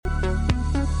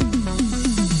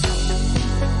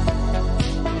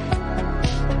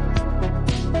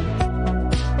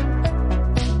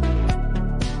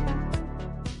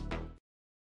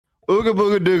Ooga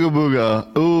booga dooga booga.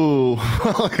 Ooh,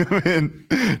 welcome in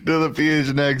to the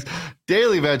PHNX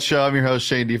Daily Bet Show. I'm your host,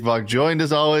 Shane DeFalk, joined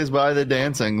as always by the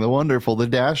dancing, the wonderful, the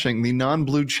dashing, the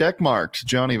non-blue check marks,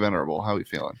 Johnny Venerable. How are you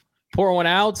feeling? Pour one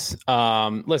out.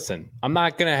 Listen, I'm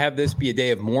not going to have this be a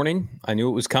day of mourning. I knew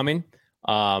it was coming.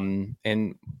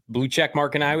 And blue check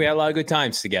mark and I, we had a lot of good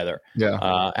times together.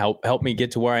 Yeah. Help me get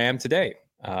to where I am today.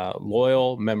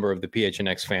 Loyal member of the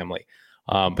PHNX family.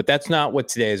 But that's not what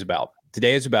today is about.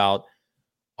 Today is about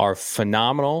our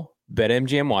phenomenal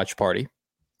BetMGM watch party,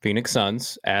 Phoenix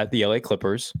Suns at the LA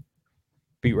Clippers,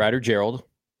 beat writer Gerald,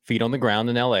 feet on the ground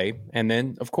in LA. And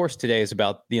then, of course, today is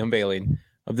about the unveiling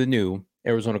of the new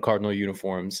Arizona Cardinal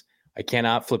uniforms. I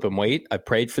cannot flip and wait. I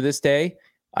prayed for this day.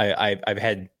 I've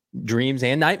had dreams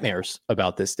and nightmares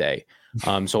about this day.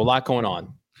 So a lot going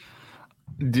on.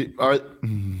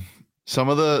 Some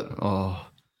of the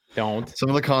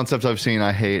concepts I've seen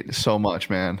I hate so much,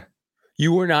 man.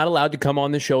 You are not allowed to come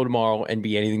on the show tomorrow and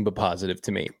be anything but positive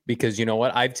to me, because you know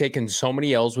what? I've taken so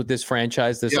many L's with this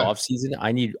franchise this offseason.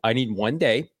 I need one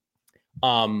day.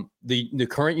 The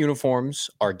current uniforms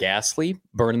are ghastly,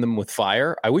 burning them with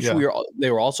fire. I wish they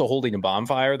were also holding a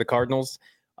bonfire, the Cardinals.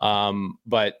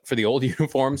 But for the old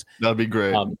uniforms, that'd be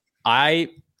great. I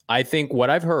think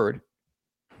what I've heard,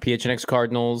 PHNX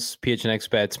Cardinals, PHNX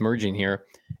bets merging here,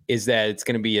 is that it's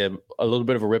going to be a little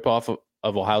bit of a ripoff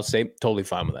of Ohio State. Totally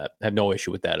fine with that. I have no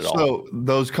issue with that at all. So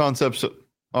those concepts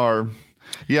are,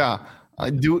 do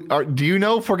you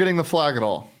know if we're getting the flag at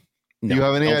all? No, do you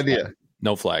have any idea? Flag.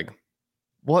 No flag.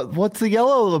 What's the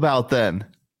yellow about then?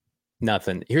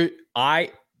 Nothing. Here,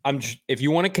 if you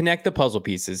want to connect the puzzle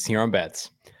pieces here on bets,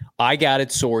 I got it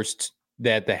sourced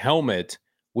that the helmet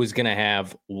was going to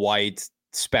have silver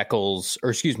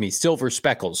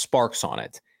speckles, sparks on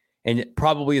it, and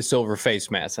probably a silver face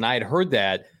mask. And I had heard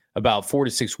that about 4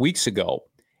 to 6 weeks ago.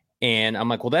 And I'm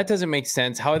like, well, that doesn't make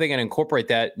sense. How are they going to incorporate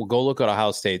that? We'll go look at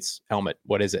Ohio State's helmet.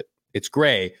 What is it? It's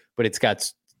gray, but it's got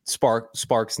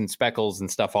sparks and speckles and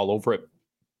stuff all over it.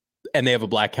 And they have a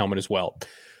black helmet as well.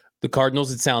 The Cardinals,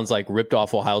 it sounds like, ripped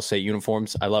off Ohio State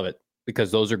uniforms. I love it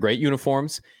because those are great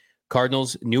uniforms.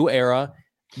 Cardinals, new era.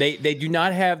 They do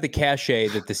not have the cachet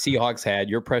that the Seahawks had,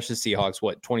 your precious Seahawks,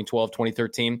 2012,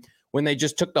 2013, when they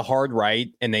just took the hard right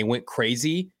and they went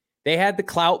crazy. They had the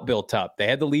clout built up. They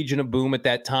had the Legion of Boom at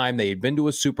that time. They had been to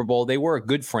a Super Bowl. They were a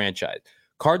good franchise.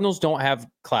 Cardinals don't have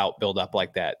clout built up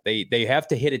like that. They have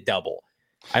to hit a double.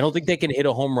 I don't think they can hit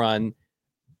a home run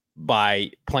by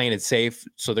playing it safe,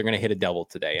 so they're going to hit a double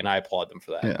today, and I applaud them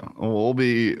for that. Yeah, we'll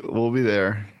be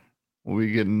there. We'll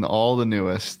be getting all the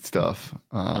newest stuff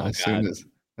as soon as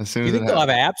you think they'll have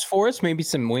apps for us? Maybe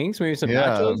some wings, maybe some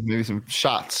nachos, maybe some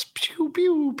shots. Pew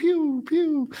pew pew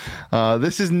pew.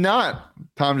 This is not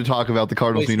time to talk about the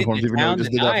Cardinals uniforms, even though we just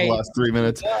did that for the last 3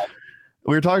 minutes. Yeah.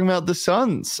 We were talking about the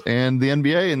Suns and the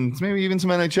NBA and maybe even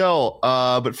some NHL.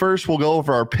 But first, we'll go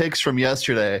over our picks from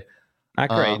yesterday. Not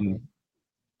great.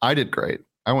 I did great.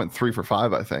 I went 3 for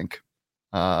 5, I think.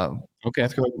 Okay.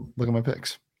 Let's go look at my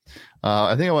picks.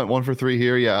 I think I went 1 for 3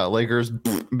 here. Yeah, Lakers,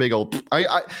 big old.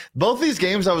 I both these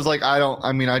games, I was like, I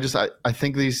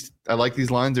think I like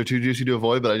these lines. They're too juicy to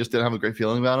avoid, but I just didn't have a great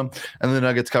feeling about them. And then the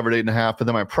Nuggets covered 8.5. But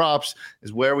then my props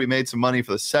is where we made some money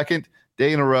for the second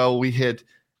day in a row. We hit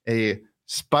a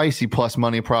spicy plus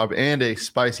money prop and a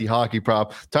spicy hockey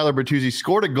prop. Tyler Bertuzzi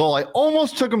scored a goal. I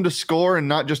almost took him to score and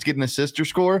not just get an assist or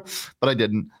score, but I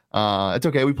didn't. It's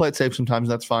okay. We play it safe sometimes.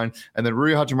 That's fine. And then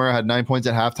Rui Hachimura had 9 points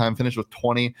at halftime, finished with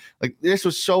 20. Like, this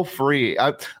was so free.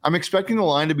 I'm expecting the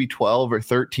line to be 12 or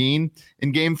 13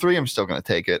 in game 3. I'm still going to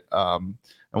take it. And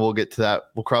we'll get to that.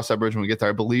 We'll cross that bridge when we get there.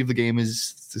 I believe the game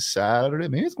is Saturday.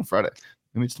 Maybe it's on Friday.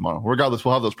 Maybe it's tomorrow. Regardless,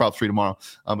 we'll have those props for you tomorrow.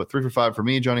 But 3 for 5 for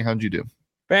me. Johnny, how'd you do?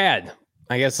 Bad.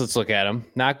 I guess let's look at them.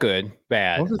 Not good.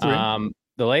 Bad. The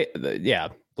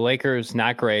Lakers,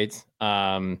 not great.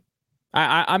 I'm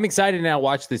excited now to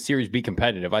watch the series be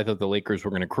competitive. I thought the Lakers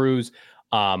were going to cruise.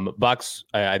 Bucks,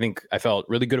 I think I felt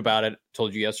really good about it.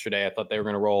 Told you yesterday I thought they were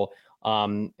going to roll.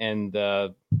 And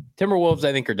Timberwolves,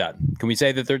 I think, are done. Can we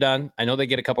say that they're done? I know they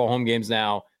get a couple of home games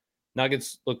now.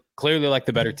 Nuggets look clearly like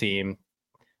the better team.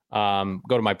 Go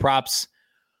to my props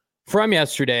from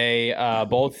yesterday,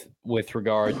 both with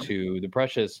regard to the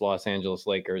precious Los Angeles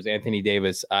Lakers. Anthony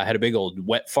Davis had a big old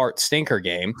wet fart stinker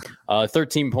game,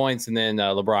 13 points, and then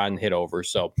LeBron hit over.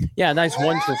 So, yeah, nice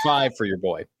 1 for 5 for your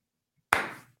boy.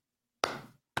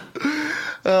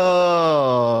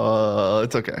 Oh,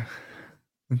 it's okay.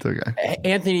 It's okay.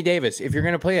 Anthony Davis, if you're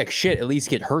going to play like shit, at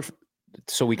least get hurt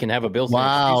so we can have a bill.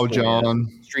 Wow, John.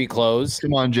 Street clothes.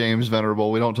 Come on, James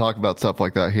Venerable. We don't talk about stuff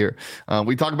like that here.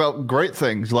 We talk about great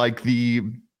things like the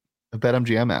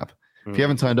BetMGM app. If you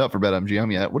haven't signed up for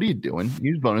BetMGM yet, what are you doing?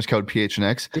 Use bonus code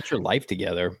PHNX. Get your life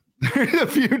together. There's a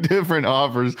few different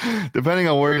offers depending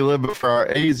on where you live, but for our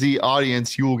AZ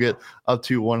audience, you will get up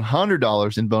to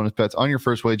 $100 in bonus bets on your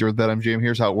first wager with BetMGM.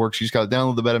 Here's how it works. You just got to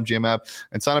download the BetMGM app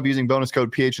and sign up using bonus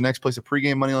code PHNX. Place a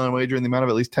pregame moneyline wager in the amount of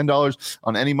at least $10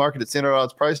 on any market at standard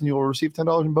odds price, and you will receive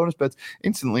 $10 in bonus bets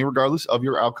instantly, regardless of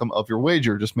your outcome of your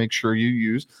wager. Just make sure you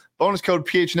use bonus code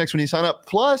PHNX when you sign up.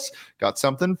 Plus, got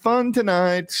something fun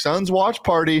tonight. Suns watch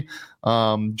party.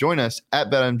 Join us at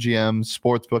BetMGM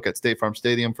Sportsbook at State Farm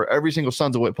Stadium for every single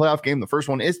Suns away playoff game. The first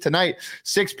one is tonight,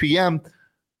 6 p.m.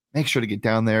 Make sure to get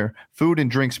down there. Food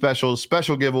and drink specials,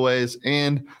 special giveaways,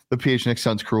 and the PHNX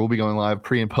Suns crew will be going live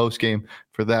pre and post game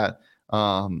for that.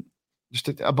 Just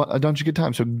a bunch of good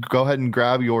time. So go ahead and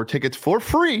grab your tickets for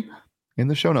free in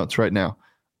the show notes right now.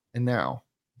 And now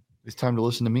it's time to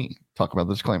listen to me talk about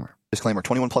the disclaimer. Disclaimer,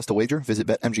 21 plus to wager. Visit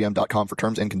BetMGM.com for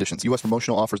terms and conditions. U.S.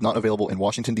 promotional offers not available in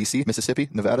Washington, D.C., Mississippi,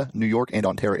 Nevada, New York, and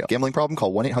Ontario. Gambling problem?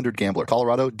 Call 1-800-GAMBLER.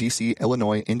 Colorado, D.C.,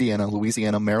 Illinois, Indiana,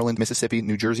 Louisiana, Maryland, Mississippi,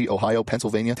 New Jersey, Ohio,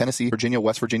 Pennsylvania, Tennessee, Virginia,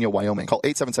 West Virginia, Wyoming. Call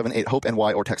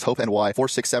 877-8-HOPE-NY or text HOPE-NY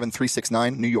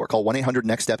 467-369. New York. Call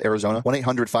 1-800-NEXT-STEP, Arizona.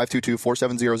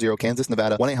 1-800-522-4700, Kansas,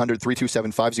 Nevada.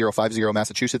 1-800-327-5050,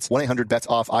 Massachusetts.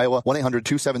 1-800-BETS-OFF, Iowa.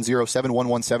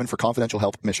 1-800-270-7117 for confidential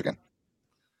help, Michigan.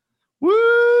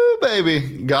 Woo,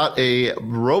 baby. Got a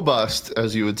robust,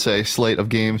 as you would say, slate of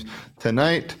games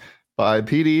tonight by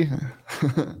PD.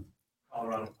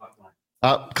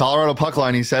 Colorado puck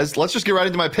line, he says. Let's just get right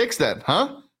into my picks then,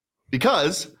 huh?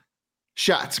 Because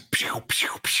shots. Pew, pew,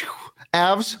 pew.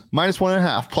 Avs,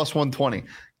 -1.5, plus 120.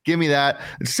 Give me that.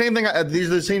 Same thing. These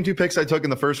are the same two picks I took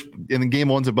in the game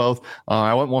ones of both.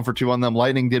 I went 1 for 2 on them.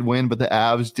 Lightning did win, but the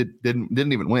Avs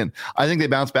didn't even win. I think they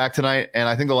bounced back tonight, and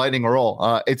I think the Lightning will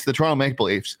roll. It's the Toronto Maple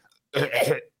Leafs.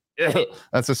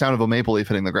 That's the sound of a maple leaf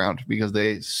hitting the ground because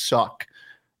they suck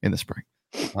in the spring.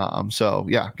 So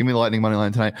yeah, give me the Lightning money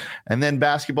line tonight. And then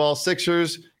basketball,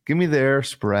 Sixers, give me their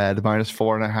spread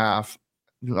 -4.5.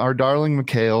 Our darling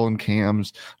McHale and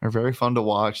Cams are very fun to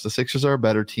watch. The Sixers are a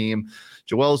better team.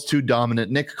 Joel's too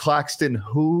dominant. Nick Claxton,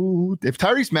 if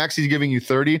Tyrese Maxey's giving you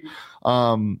 30,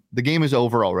 the game is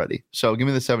over already. So give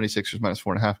me the 76ers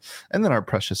 -4.5. And then our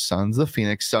precious Suns, the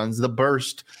Phoenix Suns, the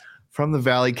burst from the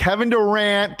Valley. Kevin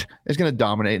Durant is going to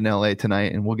dominate in LA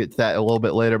tonight, and we'll get to that a little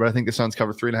bit later, but I think the Suns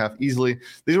cover 3.5 easily.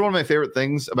 These are one of my favorite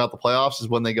things about the playoffs is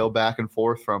when they go back and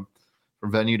forth from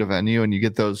venue to venue, and you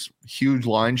get those huge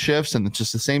line shifts, and it's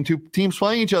just the same two teams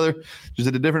playing each other, just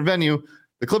at a different venue.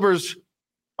 The Clippers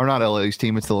are not LA's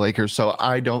team, it's the Lakers, so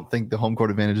I don't think the home court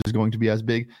advantage is going to be as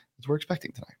big as we're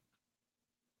expecting tonight.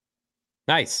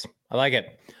 Nice. I like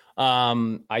it.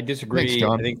 I disagree. Thanks,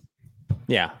 John.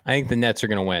 I think the Nets are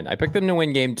going to win. I picked them to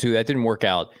win game 2. That didn't work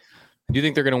out. I do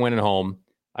think they're going to win at home.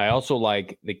 I also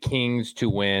like the Kings to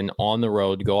win on the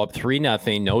road, go up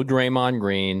 3-0. No Draymond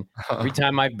Green. Every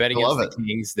time I've bet against the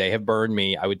Kings, they have burned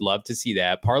me. I would love to see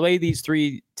that. Parlay these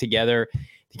three together. I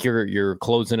think you're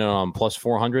closing it on plus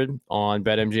 400 on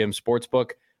BetMGM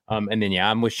Sportsbook. And then,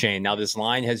 I'm with Shane. Now, this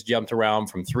line has jumped around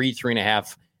from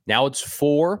 3.5. Now it's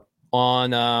 4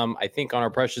 on, I think, on our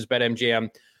precious BetMGM.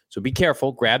 So be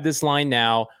careful. Grab this line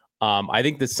now. I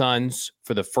think the Suns,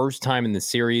 for the first time in the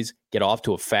series, get off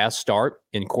to a fast start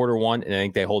in quarter 1, and I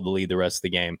think they hold the lead the rest of the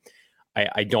game.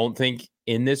 I don't think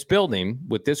in this building,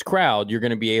 with this crowd, you're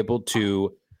going to be able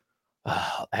to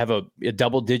have a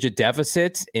double-digit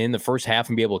deficit in the first half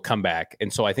and be able to come back.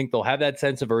 And so I think they'll have that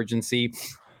sense of urgency.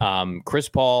 Chris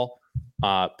Paul,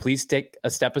 please take a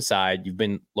step aside. You've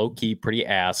been low-key pretty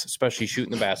ass, especially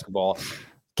shooting the basketball.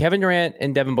 Kevin Durant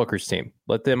and Devin Booker's team.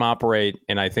 Let them operate,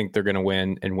 and I think they're going to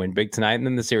win and win big tonight, and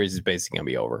then the series is basically going to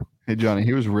be over. Hey, Johnny,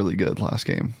 he was really good last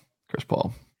game, Chris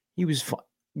Paul. He was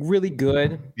really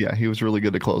good. Yeah, he was really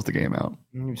good to close the game out.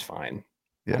 He was fine.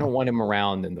 Yeah. I don't want him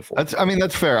around in the fourth.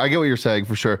 That's fair. I get what you're saying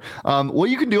for sure. What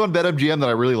you can do on BetMGM that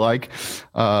I really like,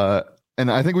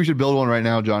 and I think we should build one right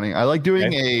now, Johnny. I like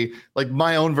doing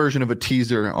my own version of a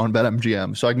teaser on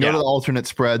BetMGM. So I can go to the alternate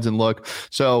spreads and look.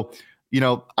 So,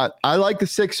 I like the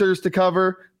Sixers to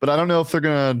cover, but I don't know if they're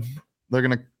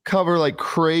gonna cover like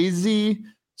crazy.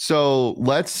 So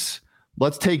let's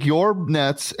take your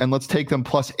Nets and let's take them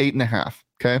plus 8.5.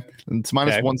 Okay, and it's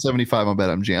 -175 on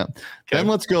BetMGM. Okay. Then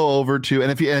let's go over to,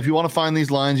 and if you want to find these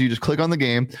lines, you just click on the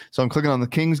game. So I'm clicking on the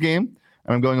Kings game,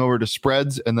 and I'm going over to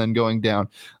spreads and then going down.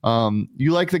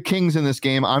 You like the Kings in this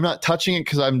game. I'm not touching it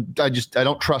because I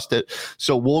don't trust it.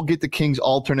 So we'll get the Kings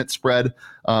alternate spread.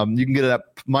 You can get it at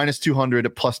 -200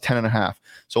 at plus 10.5.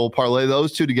 So we'll parlay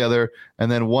those two together, and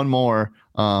then one more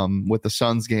with the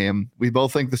Suns game. We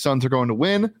both think the Suns are going to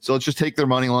win, so let's just take their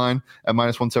money line at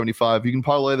 -175. You can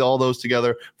parlay all those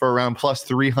together for around plus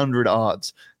 300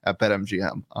 odds at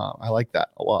BetMGM. I like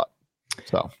that a lot.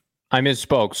 So I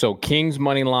misspoke. So Kings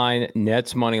money line,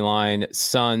 Nets money line,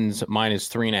 Suns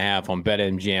 -3.5 on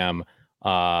BetMGM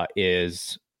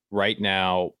is right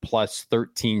now plus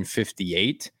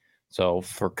 1358. So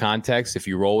for context, if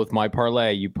you roll with my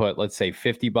parlay, you put, let's say,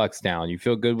 $50 down. You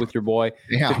feel good with your boy,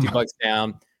 $50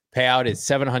 down. Payout is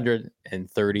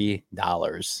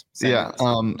 $730. Yeah.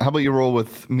 How about you roll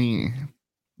with me?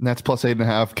 Nets plus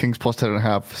 8.5, Kings plus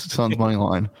 10.5, Suns money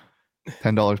line.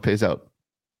 $10 pays out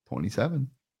 27.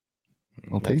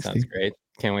 Well, tasty. Sounds great.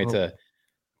 Can't wait to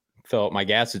fill up my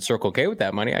gas at Circle K with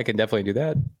that money. I can definitely do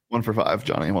that. 1 for 5,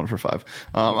 Johnny. 1 for 5.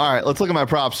 All right, let's look at my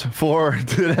props for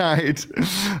tonight.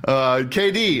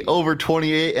 KD over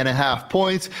 28.5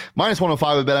 points,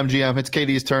 -105 at BetMGM. It's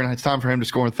KD's turn. It's time for him to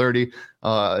score 30.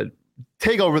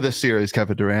 Take over this series,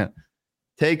 Kevin Durant.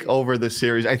 Take over this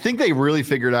series. I think they really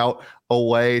figured out a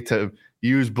way to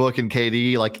use Book and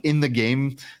KD like in the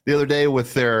game the other day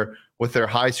with their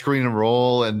high screen and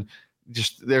roll, and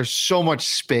just there's so much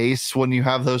space when you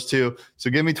have those two. So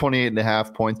give me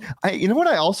 28.5 points. You know what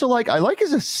I also like? I like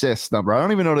his assist number. I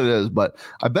don't even know what it is, but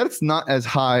I bet it's not as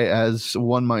high as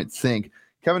one might think.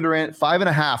 Kevin Durant,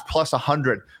 5.5 plus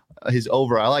 100. His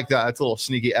over. I like that. That's a little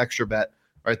sneaky extra bet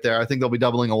right there. I think they'll be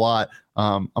doubling a lot.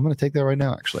 I'm going to take that right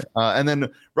now, actually. And then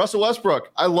Russell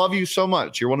Westbrook, I love you so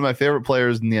much. You're one of my favorite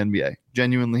players in the NBA.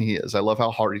 Genuinely, he is. I love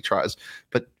how hard he tries.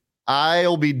 But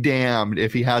I'll be damned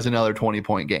if he has another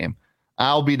 20-point game.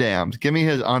 I'll be damned. Give me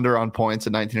his under on points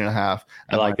at 19.5.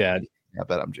 I like that. I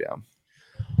bet I'm jam.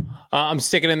 I'm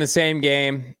sticking in the same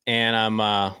game, and I'm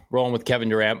rolling with Kevin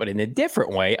Durant, but in a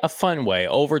different way, a fun way.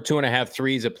 Over 2.5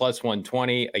 threes at plus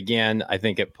 120. Again, I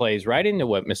think it plays right into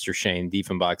what Mr. Shane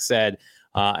Diefenbach said.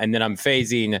 And then I'm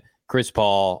phasing Chris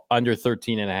Paul under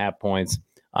 13.5 points.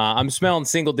 I'm smelling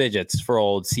single digits for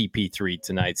old CP3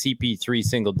 tonight. CP3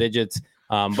 single digits,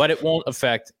 but it won't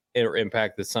affect or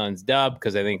impact the Suns dub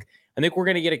because I think we're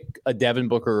going to get a Devin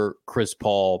Booker, Chris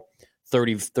Paul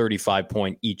 30-35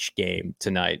 point each game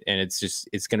tonight, and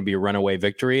it's going to be a runaway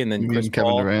victory. And then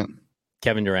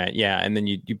Kevin Durant, yeah, and then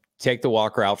you take the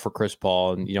Walker out for Chris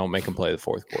Paul, and you don't make him play the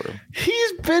fourth quarter.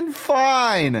 He's been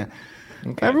fine.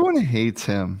 Okay. Everyone hates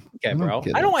him. Okay, bro.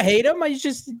 I don't hate him. I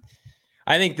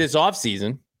think this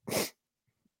offseason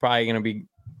probably going to be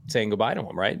saying goodbye to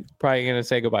him, right? Probably going to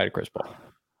say goodbye to Chris Paul.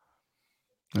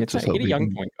 Get a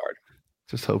young point guard.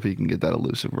 Just hope he can get that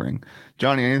elusive ring.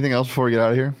 Johnny, anything else before we get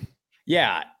out of here?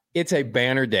 Yeah, it's a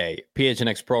banner day.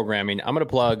 PHNX programming. I'm going to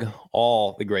plug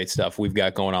all the great stuff we've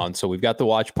got going on. So we've got the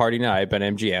watch party night at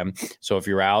MGM. So if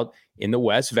you're out in the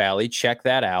West Valley, check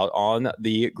that out on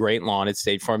the Great Lawn at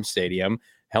State Farm Stadium.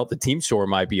 Hell, the team store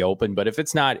might be open, but if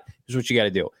it's not, here's what you got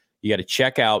to do. You got to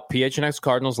check out PHNX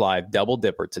Cardinals Live Double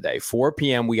Dipper today. 4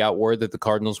 p.m., we got word that the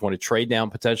Cardinals want to trade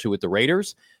down potentially with the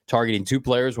Raiders, targeting 2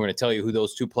 players. We're going to tell you who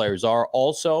those 2 players are.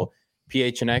 Also,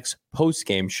 PHNX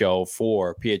post-game show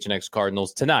for PHNX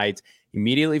Cardinals tonight,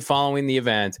 immediately following the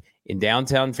event in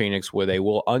downtown Phoenix, where they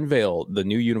will unveil the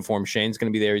new uniform. Shane's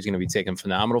going to be there. He's going to be taking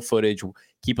phenomenal footage.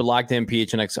 Keep it locked in,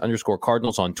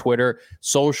 PHNX_Cardinals on Twitter,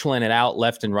 socialing it out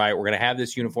left and right. We're going to have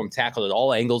this uniform tackled at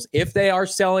all angles. If they are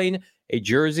selling a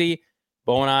jersey,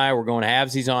 Bo and I, we're going to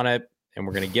halvesies on it, and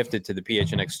we're going to gift it to the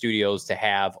PHNX studios to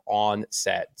have on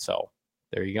set. So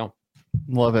there you go.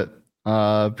 Love it.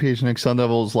 PHNX Sun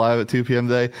Devils live at 2 p.m.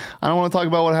 today. I don't want to talk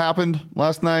about what happened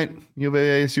last night, U of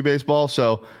A ASU baseball,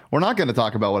 so we're not going to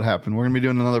talk about what happened. We're going to be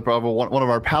doing another probably one of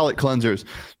our palate cleansers.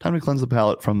 Time to cleanse the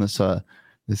palate from this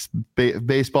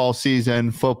baseball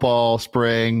season, football,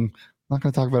 spring. I'm not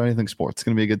going to talk about anything sports. It's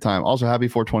going to be a good time. Also, happy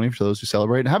 420 for those who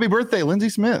celebrate. And happy birthday, Lindsey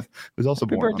Smith, who's also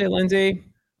born. Happy birthday, Lindsey.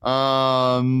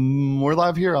 We're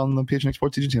live here on the PHNX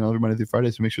Sports TV channel every Monday through Friday,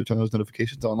 so make sure to turn those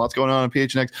notifications on. Lots going on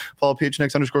PHNX. Follow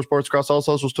PHNX_sports across all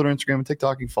socials, Twitter, Instagram, and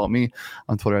TikTok. You can follow me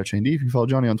on Twitter at Shane D. You can follow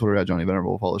Johnny on Twitter at Johnny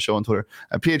Venerable. Follow the show on Twitter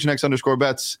at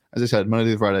PHNX_bets. As I said,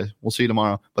 Monday through Friday. We'll see you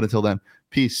tomorrow. But until then,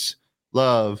 peace,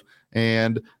 love,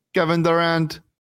 and Kevin Durant.